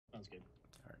Sounds good.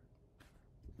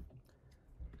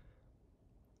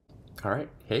 All right.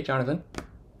 Hey, Jonathan.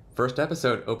 First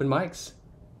episode, Open Mics.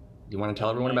 You want to tell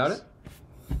everyone about it?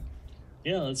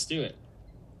 Yeah, let's do it.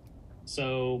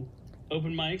 So,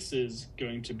 OpenMICS is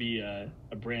going to be a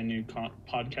brand new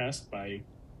podcast by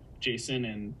Jason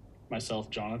and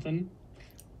myself, Jonathan.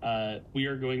 We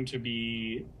are going to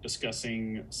be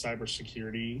discussing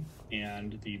cybersecurity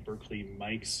and the Berkeley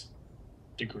MICS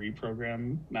degree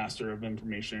program, Master of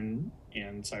Information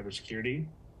and Cybersecurity.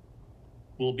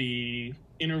 We'll be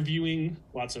interviewing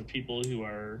lots of people who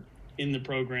are in the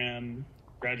program,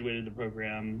 graduated the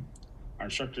program, our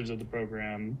instructors of the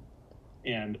program,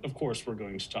 and of course, we're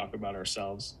going to talk about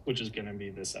ourselves, which is going to be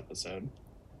this episode.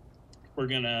 We're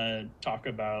going to talk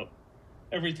about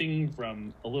everything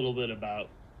from a little bit about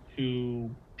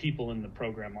who people in the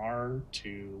program are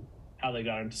to how they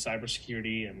got into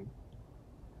cybersecurity and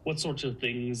what sorts of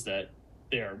things that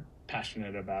they're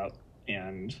passionate about.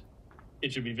 And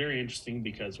it should be very interesting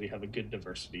because we have a good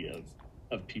diversity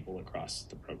of people across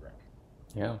the program.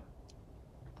 Yeah.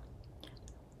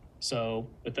 So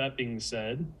with that being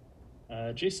said,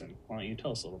 Jason, why don't you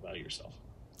tell us a little about yourself?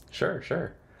 Sure.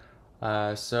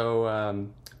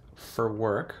 For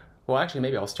work, well, actually,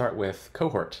 maybe I'll start with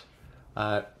cohort.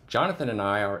 Jonathan and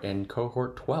I are in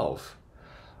cohort 12,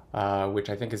 which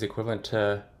I think is equivalent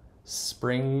to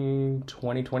spring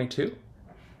 2022.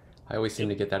 I always seem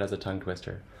to get that as a tongue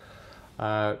twister.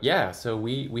 So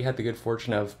we had the good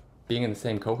fortune of being in the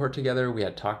same cohort together. We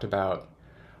had talked about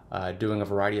doing a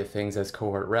variety of things as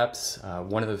cohort reps.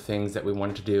 One of the things that we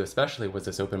wanted to do especially was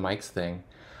this open mics thing.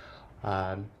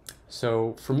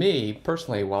 So for me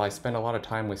personally, while I spend a lot of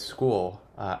time with school,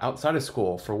 outside of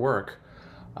school for work,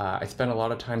 I spend a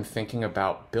lot of time thinking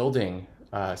about building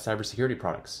cybersecurity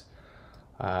products.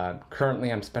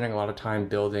 Currently, I'm spending a lot of time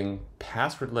building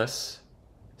passwordless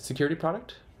security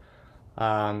product,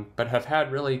 but have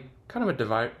had really kind of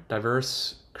a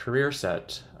diverse career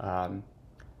set.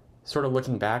 Sort of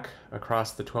looking back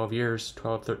across the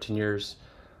 13 years,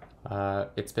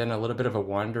 it's been a little bit of a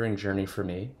wandering journey for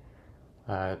me.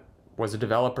 Was a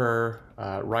developer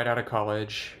right out of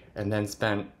college and then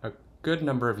spent a good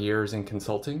number of years in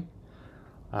consulting.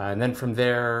 And then from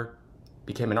there,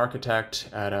 became an architect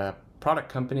at a product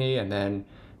company and then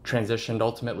transitioned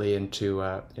ultimately into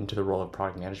the role of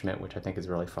product management, which I think is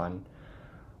really fun.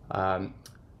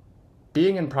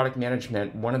 Being in product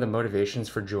management, one of the motivations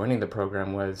for joining the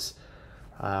program was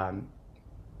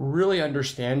really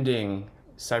understanding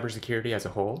cybersecurity as a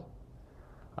whole,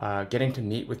 getting to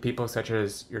meet with people such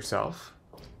as yourself,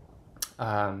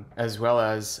 as well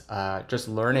as just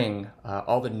learning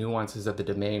all the nuances of the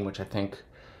domain, which I think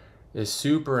is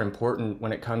super important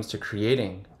when it comes to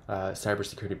creating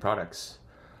cybersecurity products.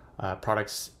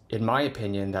 Products, in my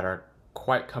opinion, that are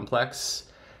quite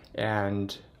complex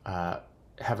and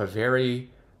have a very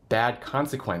bad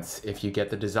consequence if you get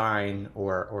the design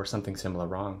or something similar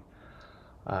wrong.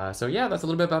 That's a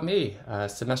little bit about me.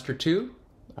 Semester 2,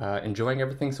 enjoying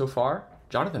everything so far.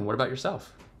 Jonathan, what about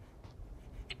yourself?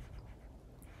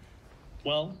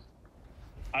 Well,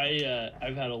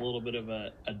 I've had a little bit of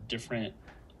a different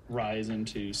rise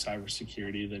into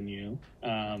cybersecurity than you.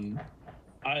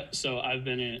 I've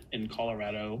been in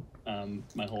Colorado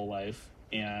my whole life,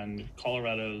 and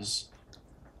Colorado's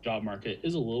job market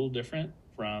is a little different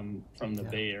from the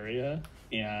Bay Area.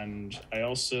 And I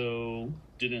also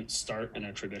didn't start in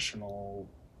a traditional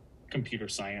computer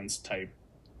science type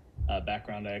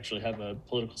background. I actually have a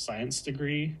political science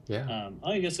degree.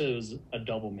 I guess it was a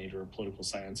double major of political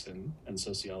science and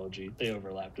sociology. They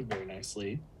overlapped very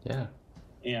nicely. Yeah.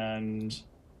 And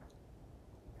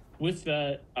with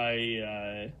that,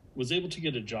 I was able to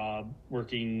get a job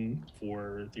working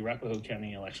for the Arapahoe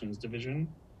County Elections Division.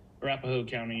 Arapahoe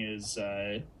County is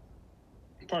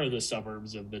part of the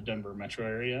suburbs of the Denver metro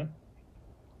area.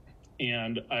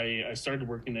 And I started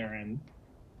working there in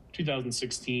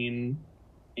 2016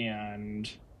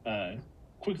 and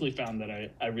quickly found that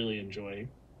I really enjoy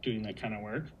doing that kind of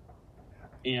work.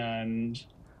 And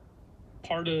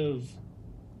part of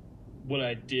what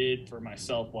I did for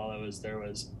myself while I was there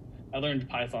was I learned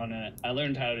Python and I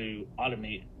learned how to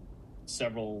automate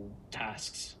several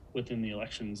tasks within the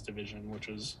elections division, which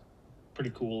was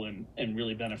pretty cool and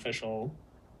really beneficial.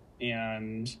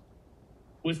 And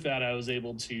with that, I was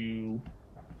able to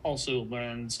also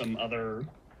learn some other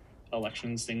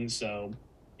elections things. So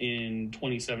in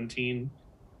 2017,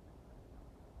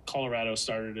 Colorado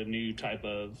started a new type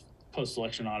of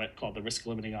post-election audit called the risk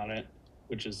limiting audit,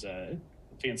 which is a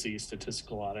fancy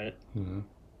statistical audit. Mm-hmm.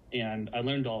 And I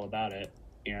learned all about it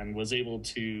and was able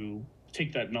to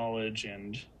take that knowledge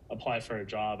and apply for a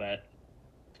job at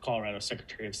Colorado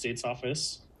Secretary of State's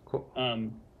office. Cool.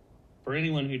 For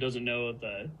anyone who doesn't know,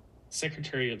 the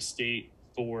Secretary of State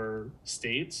for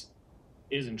states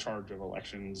is in charge of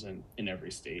elections in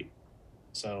every state.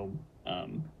 So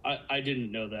I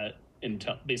didn't know that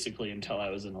until I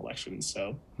was in elections.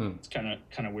 So it's kind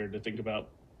of weird to think about,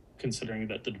 considering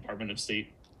that the Department of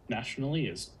State nationally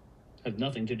has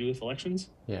nothing to do with elections.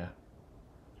 Yeah.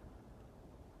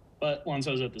 But once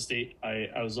I was at the state,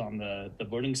 I was on the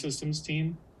voting systems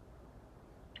team.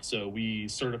 So we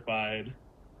certified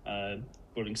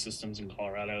voting systems in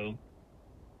Colorado.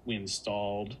 We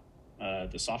installed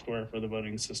the software for the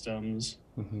voting systems.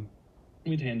 Mm-hmm.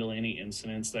 We'd handle any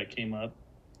incidents that came up.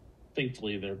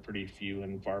 Thankfully, they're pretty few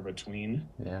and far between.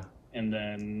 Yeah. And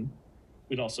then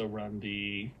we'd also run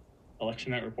the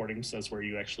election night reporting. So that's where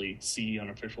you actually see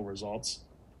unofficial results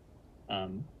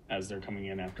as they're coming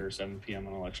in after 7 p.m.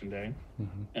 on election day.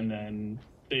 Mm-hmm. And then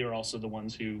they are also the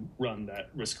ones who run that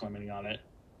risk limiting audit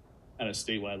at a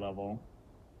statewide level.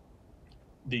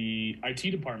 The IT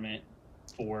department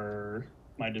for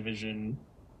my division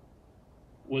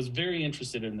was very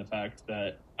interested in the fact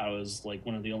that I was like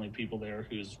one of the only people there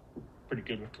who's pretty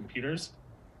good with computers.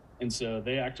 And so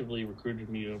they actively recruited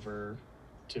me over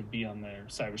to be on their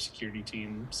cybersecurity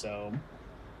team. So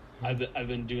I've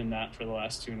been doing that for the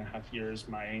last 2.5 years.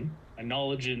 My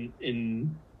knowledge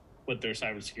in what their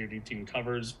cybersecurity team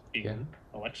covers, being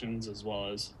elections as well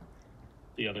as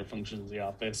the other functions of the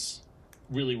office,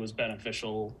 really was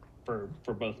beneficial for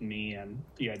both me and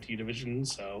the IT division.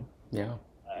 So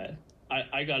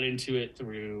I got into it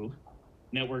through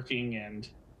networking and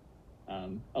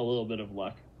a little bit of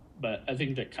luck, but I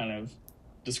think that kind of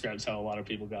describes how a lot of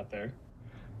people got there.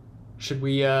 Should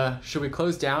we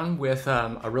close down with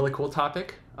a really cool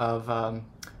topic of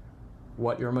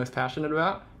what you're most passionate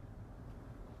about?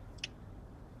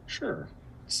 Sure.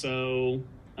 So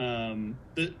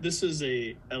this is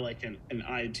a like an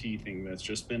IT thing that's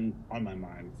just been on my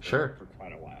mind for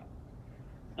quite a while.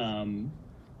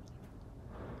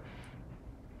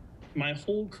 My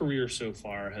whole career so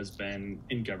far has been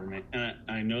in government, and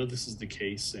I know this is the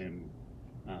case in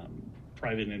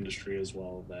private industry as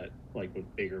well, that like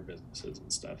with bigger businesses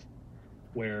and stuff,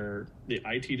 where the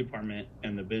IT department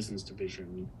and the business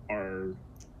division are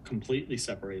completely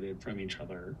separated from each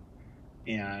other,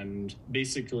 and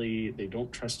basically they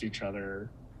don't trust each other,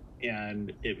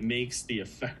 and it makes the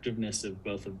effectiveness of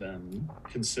both of them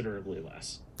considerably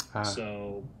less.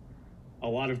 So a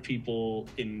lot of people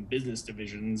in business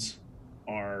divisions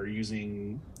are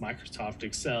using Microsoft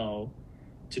Excel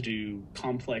to do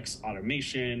complex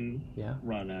automation,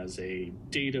 run as a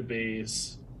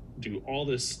database, do all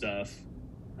this stuff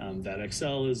that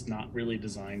Excel is not really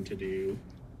designed to do,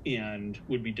 and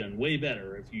would be done way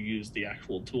better if you use the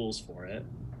actual tools for it.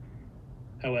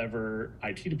 However,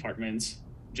 IT departments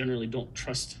generally don't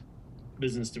trust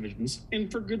business divisions, and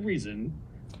for good reason,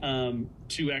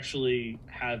 to actually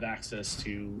have access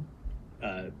to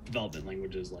development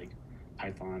languages like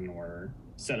Python or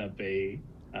set up a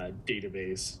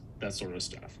database, that sort of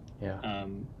stuff.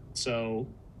 So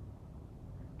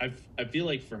I feel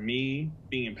like for me,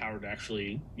 being empowered to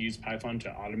actually use Python to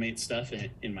automate stuff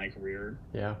in my career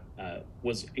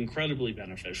was incredibly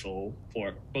beneficial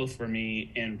for both for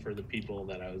me and for the people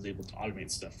that I was able to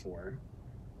automate stuff for.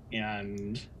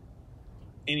 And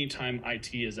anytime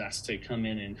IT is asked to come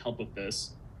in and help with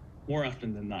this, more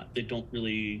often than not, they don't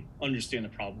really understand the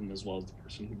problem as well as the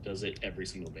person who does it every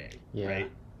single day,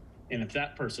 right? And if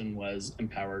that person was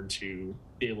empowered to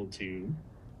be able to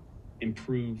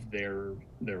improve their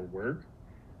work,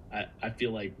 I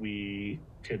feel like we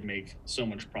could make so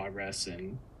much progress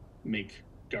and make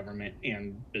government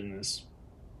and business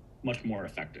much more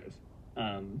effective.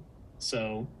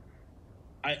 So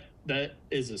that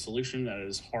is a solution that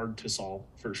is hard to solve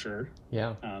for sure.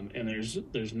 And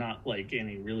there's not like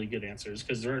any really good answers,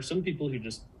 because there are some people who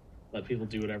just let people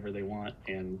do whatever they want,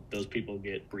 and those people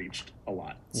get breached a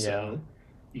lot. So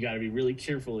you got to be really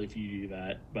careful if you do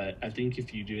that. But I think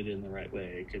if you do it in the right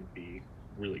way, it could be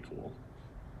really cool.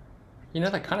 You know,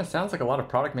 that kind of sounds like a lot of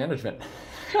product management.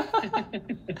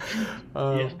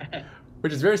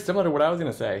 Which is very similar to what I was going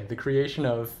to say. The creation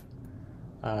of,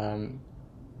 and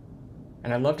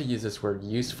I love to use this word,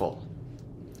 useful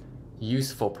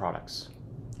products.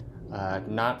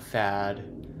 Not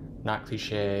fad, not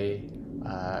cliche,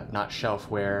 not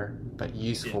shelfware, but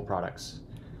useful products.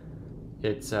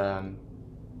 It's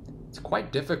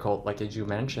quite difficult, like as you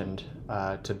mentioned,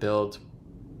 to build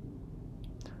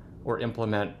or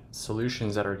implement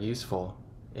solutions that are useful.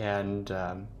 And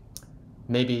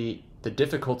maybe the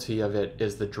difficulty of it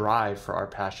is the drive for our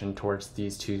passion towards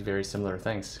these two very similar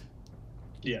things.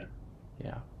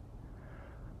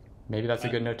 maybe that's a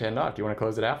good note to end off. Do you want to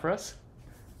close it out for us?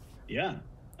 Yeah.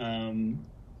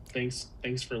 Thanks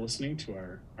for listening to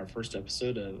our first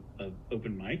episode of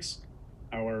OpenMICS.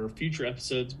 Our future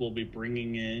episodes will be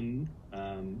bringing in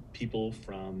people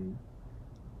from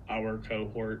our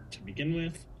cohort to begin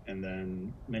with, and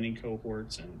then many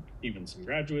cohorts and even some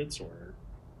graduates or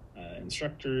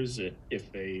instructors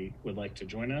if they would like to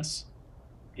join us.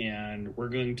 And we're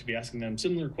going to be asking them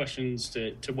similar questions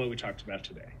to what we talked about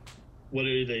today. What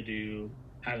do they do?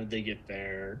 How did they get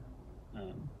there?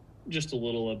 Just a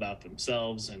little about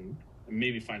themselves, and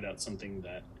maybe find out something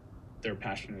that they're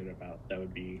passionate about that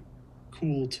would be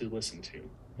cool to listen to.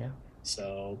 Yeah.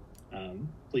 So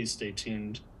please stay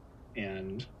tuned,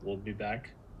 and we'll be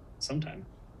back sometime.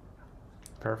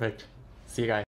 Perfect. See you guys.